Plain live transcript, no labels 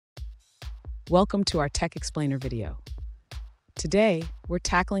Welcome to our Tech Explainer video. Today, we're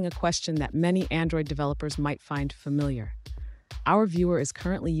tackling a question that many Android developers might find familiar. Our viewer is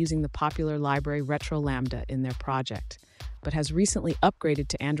currently using the popular library Retrolambda in their project, but has recently upgraded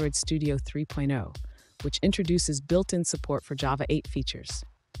to Android Studio 3.0, which introduces built-in support for Java 8 features.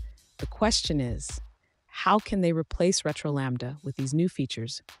 The question is, how can they replace Retrolambda with these new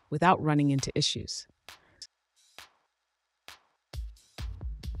features without running into issues?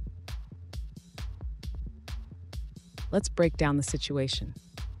 Let's break down the situation.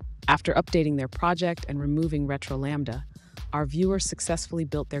 After updating their project and removing Retrolambda, our viewer successfully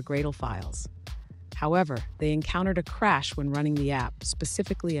built their Gradle files. However, they encountered a crash when running the app,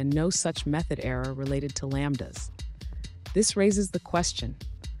 specifically a no such method error related to Lambdas. This raises the question,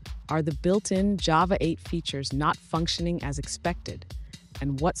 are the built-in Java 8 features not functioning as expected,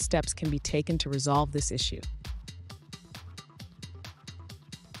 and what steps can be taken to resolve this issue?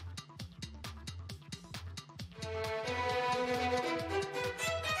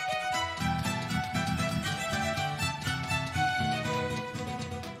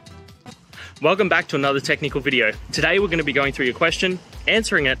 Welcome back to another technical video. Today we're going to be going through your question,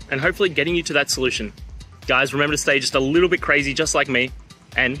 answering it, and hopefully getting you to that solution. Guys, remember to stay just a little bit crazy just like me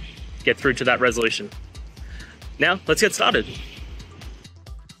and get through to that resolution. Now, let's get started.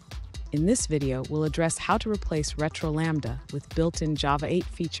 In this video, we'll address how to replace Retrolambda with built-in Java 8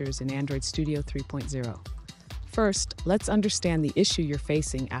 features in Android Studio 3.0. First, let's understand the issue you're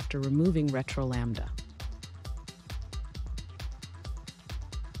facing after removing Retrolambda.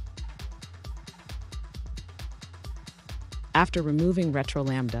 After removing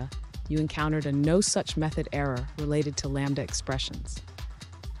Retrolambda, you encountered a no such method error related to Lambda expressions.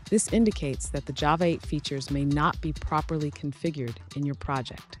 This indicates that the Java 8 features may not be properly configured in your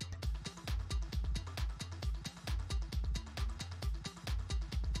project.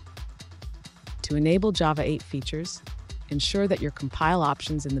 To enable Java 8 features, ensure that your compile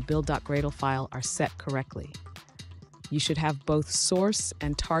options in the build.gradle file are set correctly. You should have both source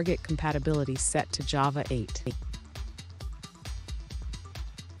and target compatibility set to Java 8.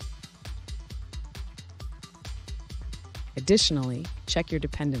 Additionally, check your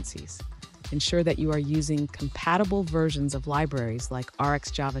dependencies. Ensure that you are using compatible versions of libraries like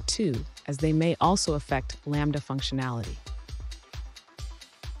RxJava 2, as they may also affect Lambda functionality.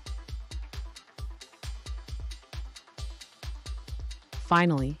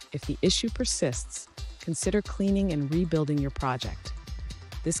 Finally, if the issue persists, consider cleaning and rebuilding your project.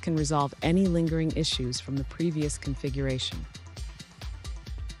 This can resolve any lingering issues from the previous configuration.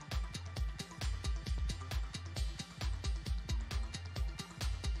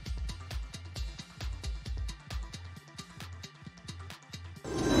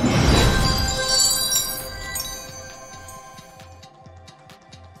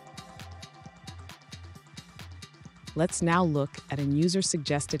 Let's now look at a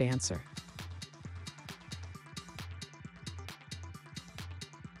user-suggested answer.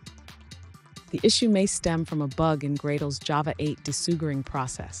 The issue may stem from a bug in Gradle's Java 8 desugaring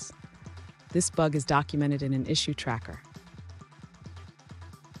process. This bug is documented in an issue tracker.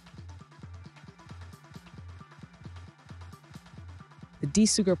 The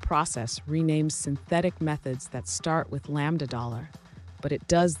desugar process renames synthetic methods that start with lambda $, but it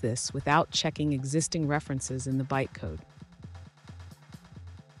does this without checking existing references in the bytecode.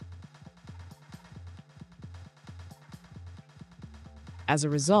 As a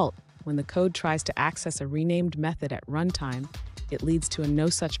result, when the code tries to access a renamed method at runtime, it leads to a no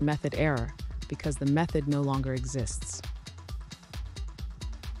such method error because the method no longer exists.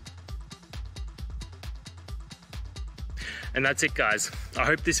 And that's it, guys. I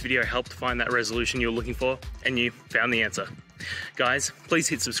hope this video helped find that resolution you were looking for and you found the answer. Guys, please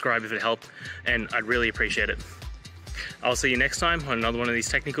hit subscribe if it helped, and I'd really appreciate it. I'll see you next time on another one of these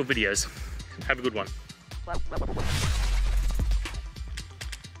technical videos. Have a good one.